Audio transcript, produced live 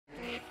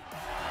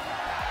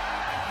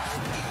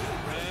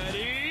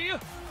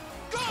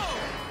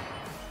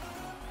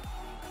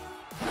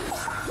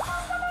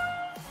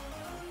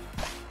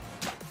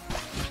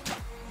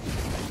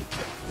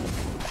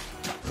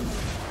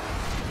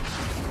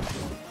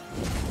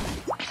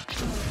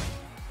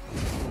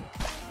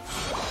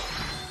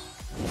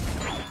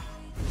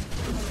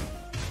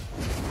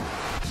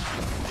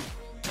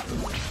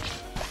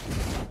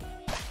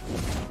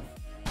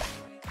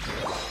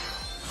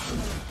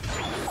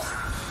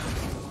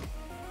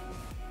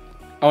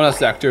I want to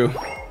stack too.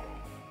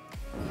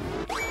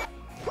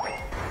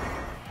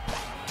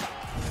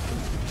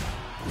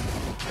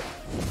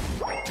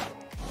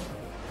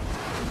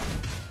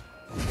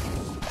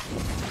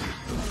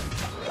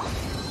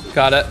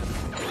 Got it.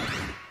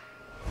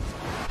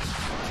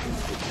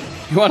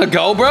 You want to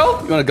go, bro?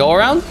 You want to go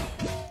around?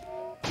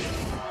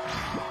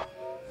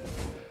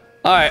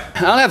 All right,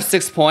 I only have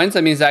 6 points.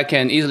 That means I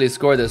can easily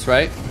score this,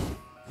 right?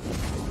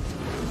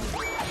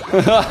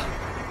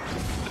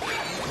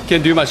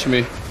 Can't do much for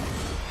me.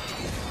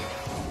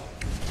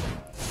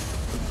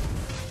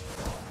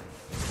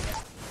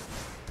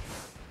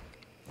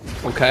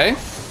 Okay,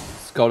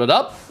 scold it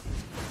up.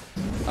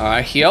 All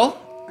right, heal.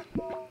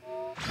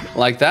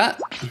 Like that.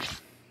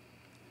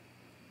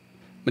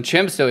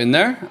 Machamp's still in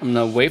there. I'm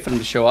gonna wait for them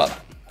to show up.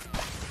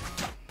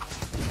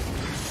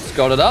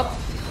 Scold it up.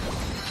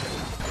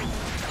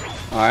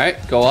 All right,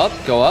 go up,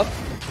 go up.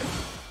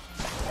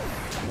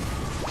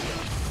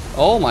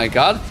 Oh my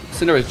god,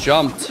 Cinder has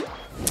jumped.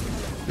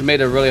 We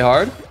made it really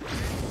hard.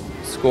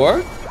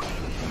 Score.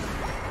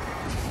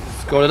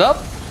 Scold it up.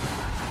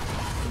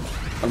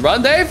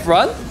 Run, Dave,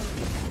 run.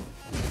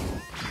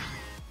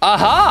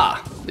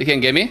 Aha! You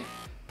can't get me.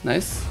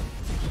 Nice.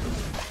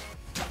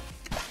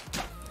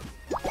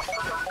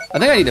 I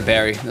think I need a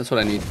berry. That's what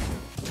I need.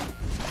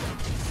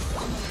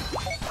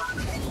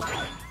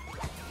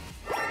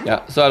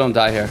 Yeah, so I don't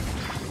die here.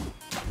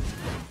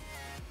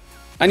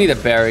 I need a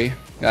berry,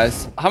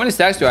 guys. How many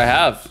stacks do I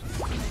have?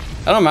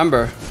 I don't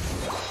remember.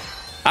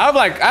 I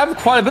have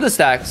quite a bit of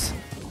stacks.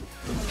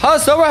 How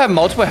does Slowbro have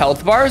multiple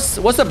health bars?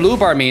 What's the blue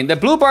bar mean? The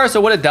blue bar, so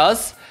what it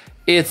does,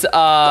 it's every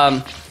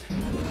time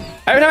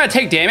I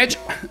take damage,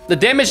 the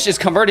damage is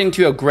converting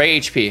to a gray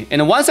HP.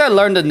 And once I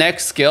learn the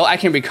next skill, I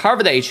can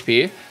recover the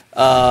HP.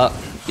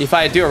 If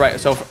I do it right.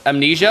 So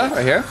amnesia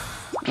right here.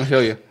 I'll show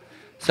you.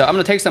 So I'm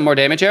gonna take some more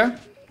damage here.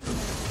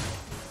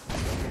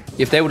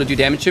 If they were to do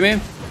damage to me.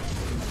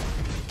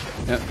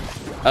 Yeah.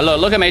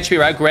 Look at my HP,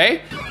 right?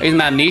 Gray. I use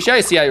my amnesia.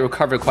 You see I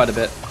recovered quite a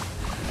bit.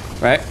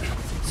 Right?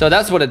 So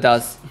that's what it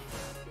does.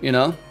 You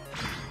know?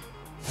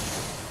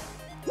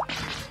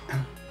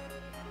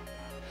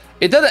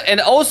 It does, and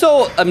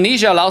also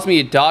amnesia allows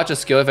me to dodge a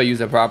skill if I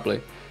use it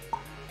properly.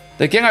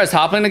 The Gengar is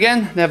hopping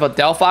again. They have a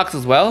Delphox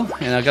as well,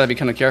 and I gotta be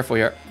kind of careful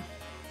here.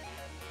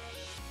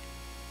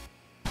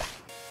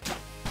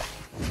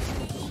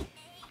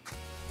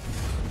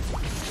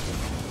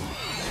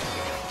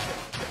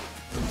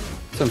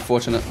 It's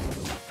unfortunate.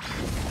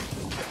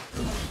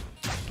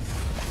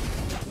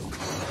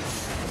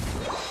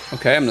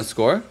 Okay, I'm gonna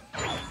score.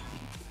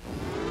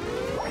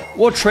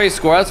 We'll trade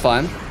score. That's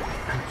fine.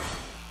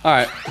 All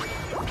right.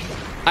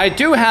 I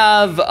do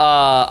have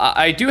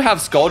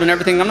Scald and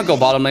everything. I'm gonna go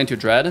bottom lane to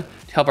Dread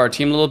to help our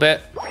team a little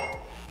bit.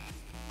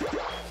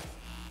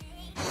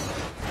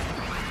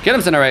 Get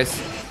him, Cinderace.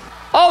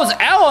 Oh, it's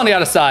L on the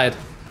other side.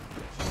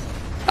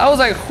 I was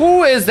like,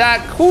 who is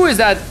that? Who is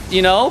that?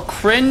 You know,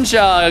 cringe. You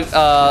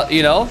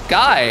know,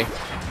 guy.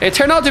 It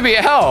turned out to be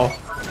L.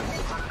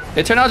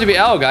 It turned out to be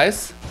L,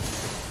 guys.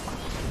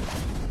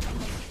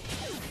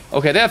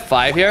 Okay, they have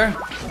 5 here.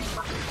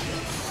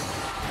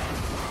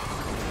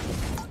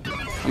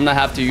 I'm gonna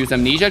have to use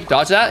amnesia.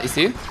 Dodge that. You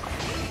see?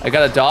 I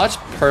got a dodge.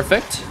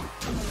 Perfect.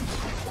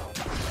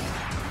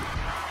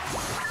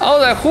 I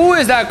was like, who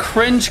is that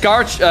cringe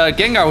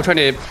Gengar who's trying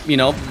to, you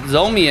know,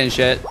 zone me and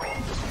shit?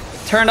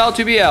 Turned out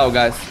to be L,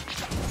 guys.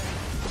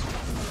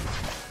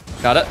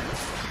 Got it.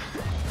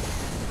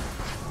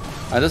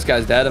 Alright, this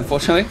guy's dead,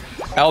 unfortunately.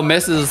 L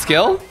misses a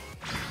skill.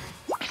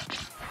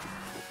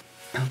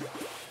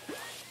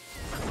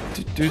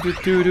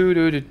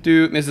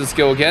 Misses a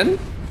skill again.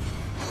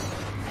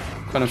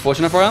 Quite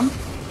unfortunate for him.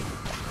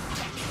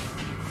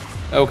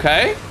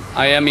 Okay.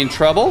 I am in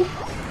trouble.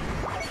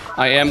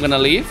 I am gonna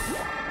leave.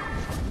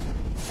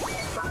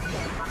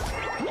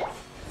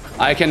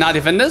 I cannot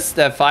defend this.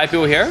 They have 5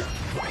 people here.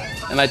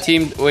 And my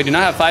team... We do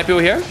not have 5 people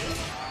here.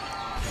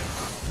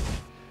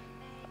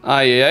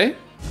 Aye.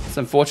 It's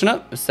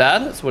unfortunate. It's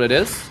sad. That's what it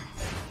is.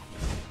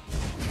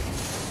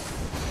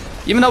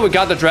 Even though we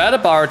got the Dread,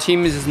 but our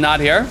team is not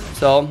here.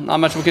 So,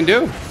 not much we can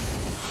do.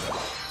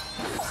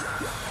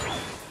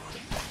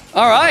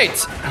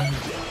 Alright.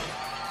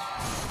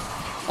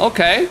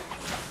 Okay.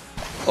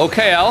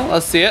 Okay, L.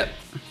 Let's see it.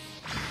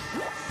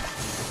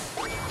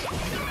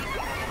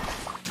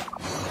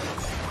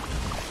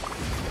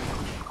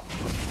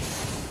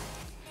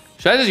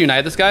 Should I just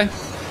unite this guy?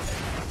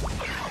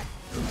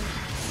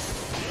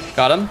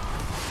 Got him.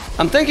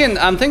 I'm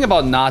thinking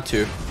about not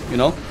to, you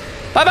know?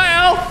 Bye-bye,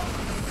 L!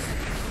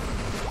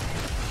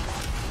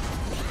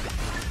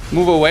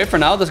 Move away for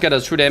now. This guy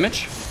does true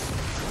damage.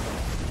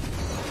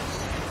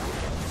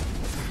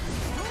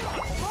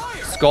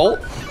 Skull.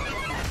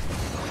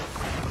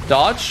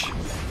 Dodge.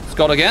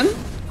 Skull again.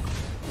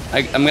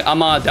 I'm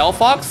a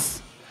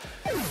Delphox.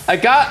 I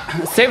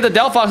got... Save the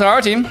Delphox on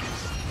our team.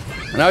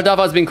 And our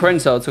Delphox is being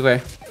cringed, so it's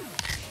okay.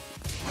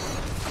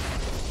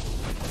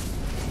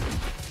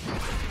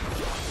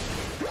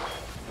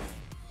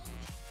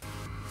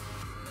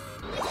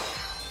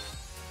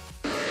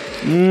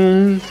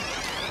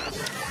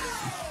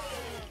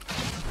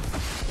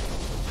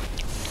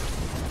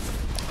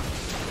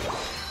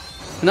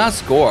 Not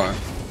score.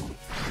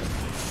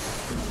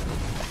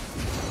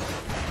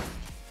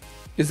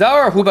 Is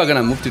our Hooba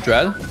gonna move to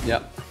Dread?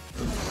 Yep.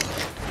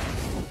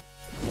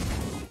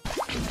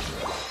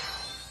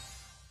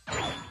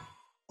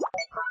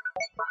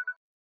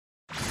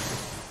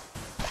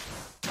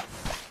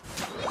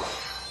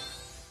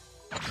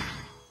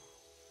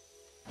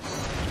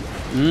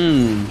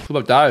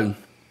 Hooba died.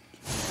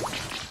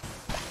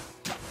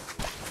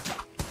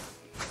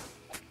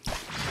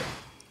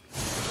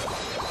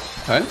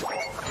 Okay.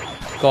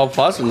 Gold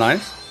plus is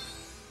nice.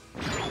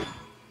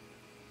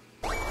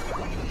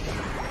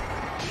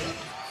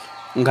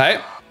 Okay.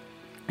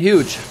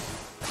 Huge.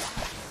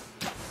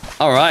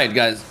 Alright,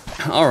 guys.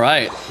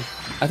 Alright.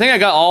 I think I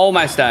got all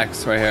my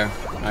stacks right here.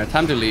 Alright,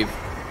 time to leave.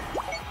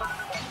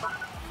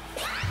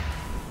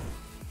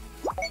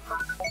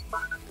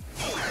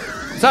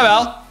 What's up,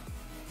 Al?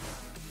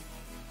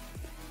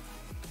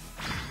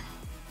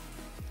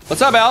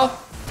 What's up, Al?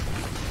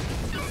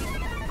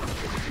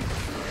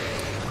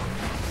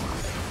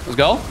 Let's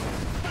go.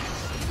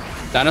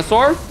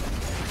 Dinosaur?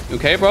 You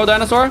okay, bro,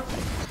 dinosaur?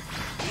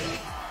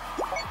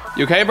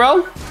 You okay,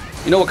 bro?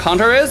 You know what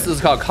counter is? This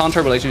is called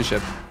counter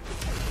relationship.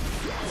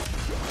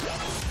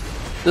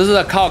 This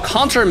is called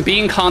counter and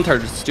being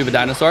countered, stupid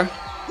dinosaur.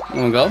 I'm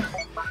gonna go.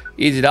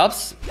 Easy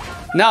dubs.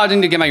 Now I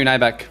need to get my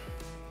Unite back.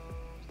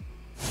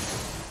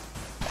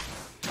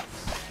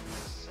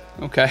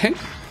 Okay.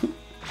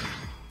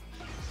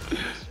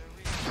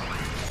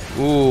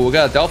 Ooh, we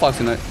got a Delphox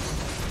tonight.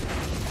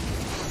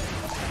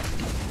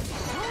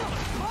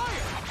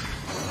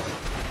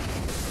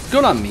 It's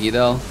going on me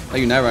though. Like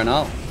Unite right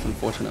now. It's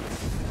unfortunate.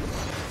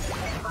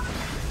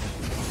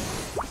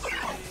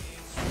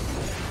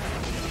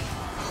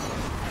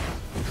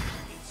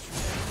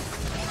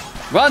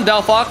 Run,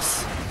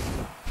 Delphox.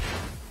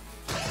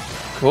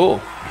 Cool.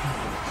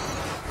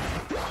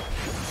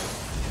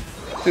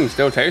 Thing's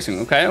still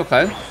chasing. Okay,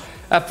 okay.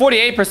 At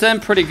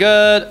 48%, pretty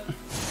good.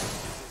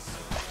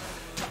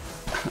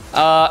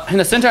 In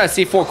the center, I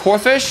see 4 core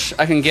fish.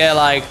 I can get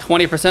like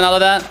 20% out of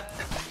that.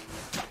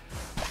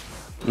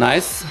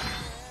 Nice.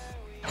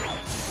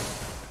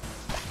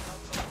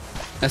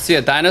 I see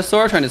a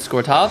dinosaur trying to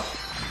score top.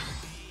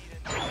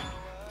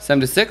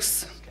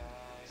 76.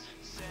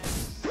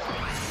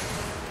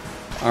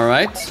 All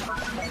right.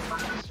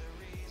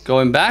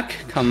 Going back,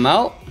 come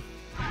out.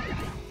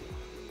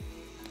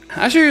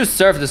 I should use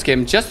Surf this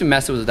game just to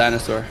mess with the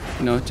dinosaur.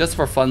 You know, just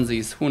for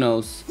funsies. Who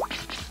knows?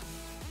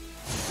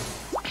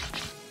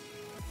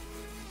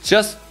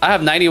 Just, I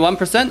have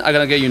 91%. I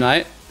gotta get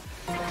Unite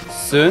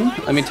soon.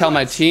 Let me tell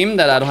my team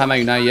that I don't have my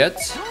Unite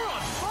yet.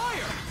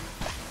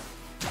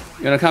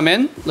 You gonna come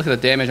in? Look at the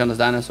damage on this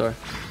dinosaur.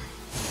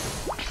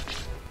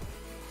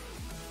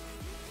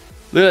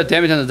 Look at the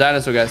damage on the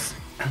dinosaur, guys.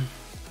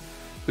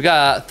 We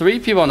got 3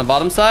 people on the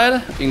bottom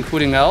side,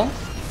 including L.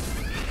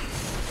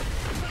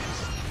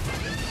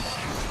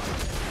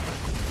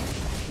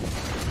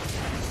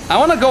 I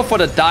want to go for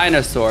the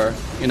dinosaur,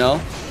 you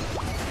know.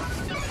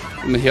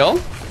 Let me heal.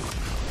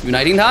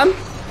 Uniting time.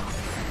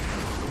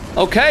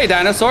 Okay,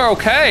 dinosaur.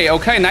 Okay,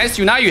 okay. Nice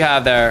Unite you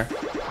have there.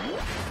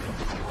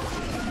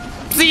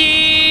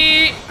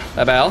 See.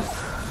 Bye-bye.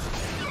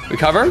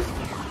 Recover.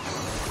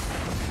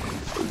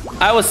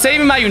 I was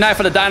saving my Unite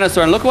for the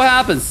dinosaur, and look what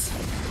happens.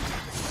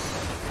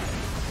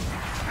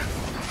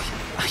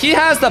 He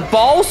has the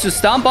balls to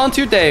stomp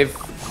onto Dave.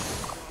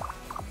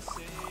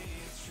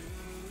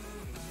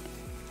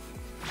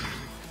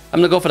 I'm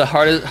gonna go for the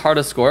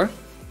hardest score.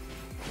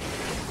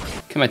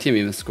 Can my team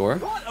even score?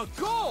 What a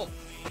goal!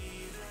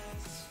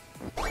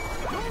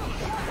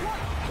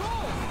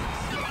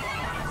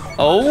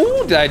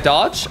 Oh, did I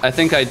dodge? I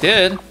think I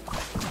did.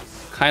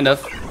 Kind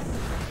of.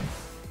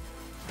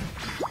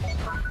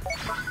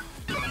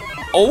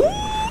 Oh!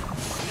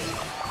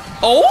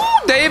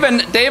 Oh! Dave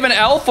and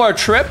L for a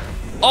trip.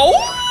 Oh!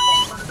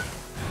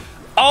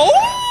 Oh!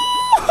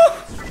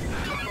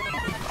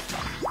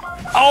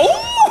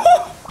 Oh!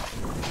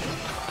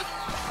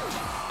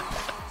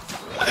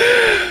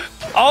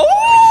 Oh!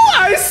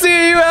 I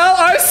see you, L.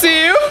 I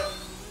see you.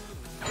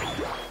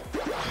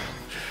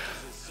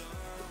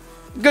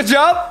 Good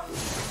job.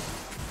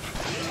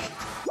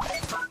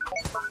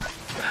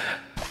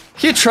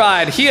 He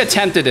tried. He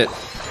attempted it.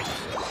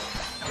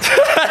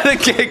 The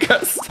kick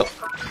got so...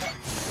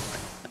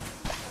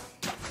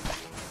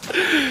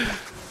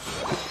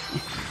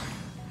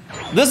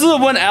 This is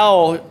what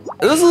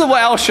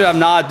L should have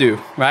not do,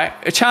 right?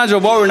 A challenge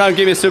of world renowned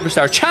gaming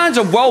superstar. Challenge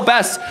of world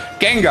best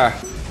Gengar.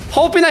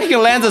 Hoping that he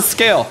can land a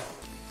scale.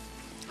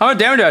 How much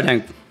damage did I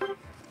tank?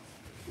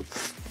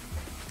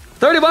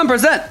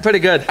 31%. Pretty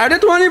good. I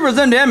did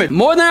 20% damage.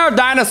 More than our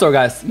dinosaur,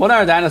 guys. More than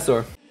our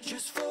dinosaur.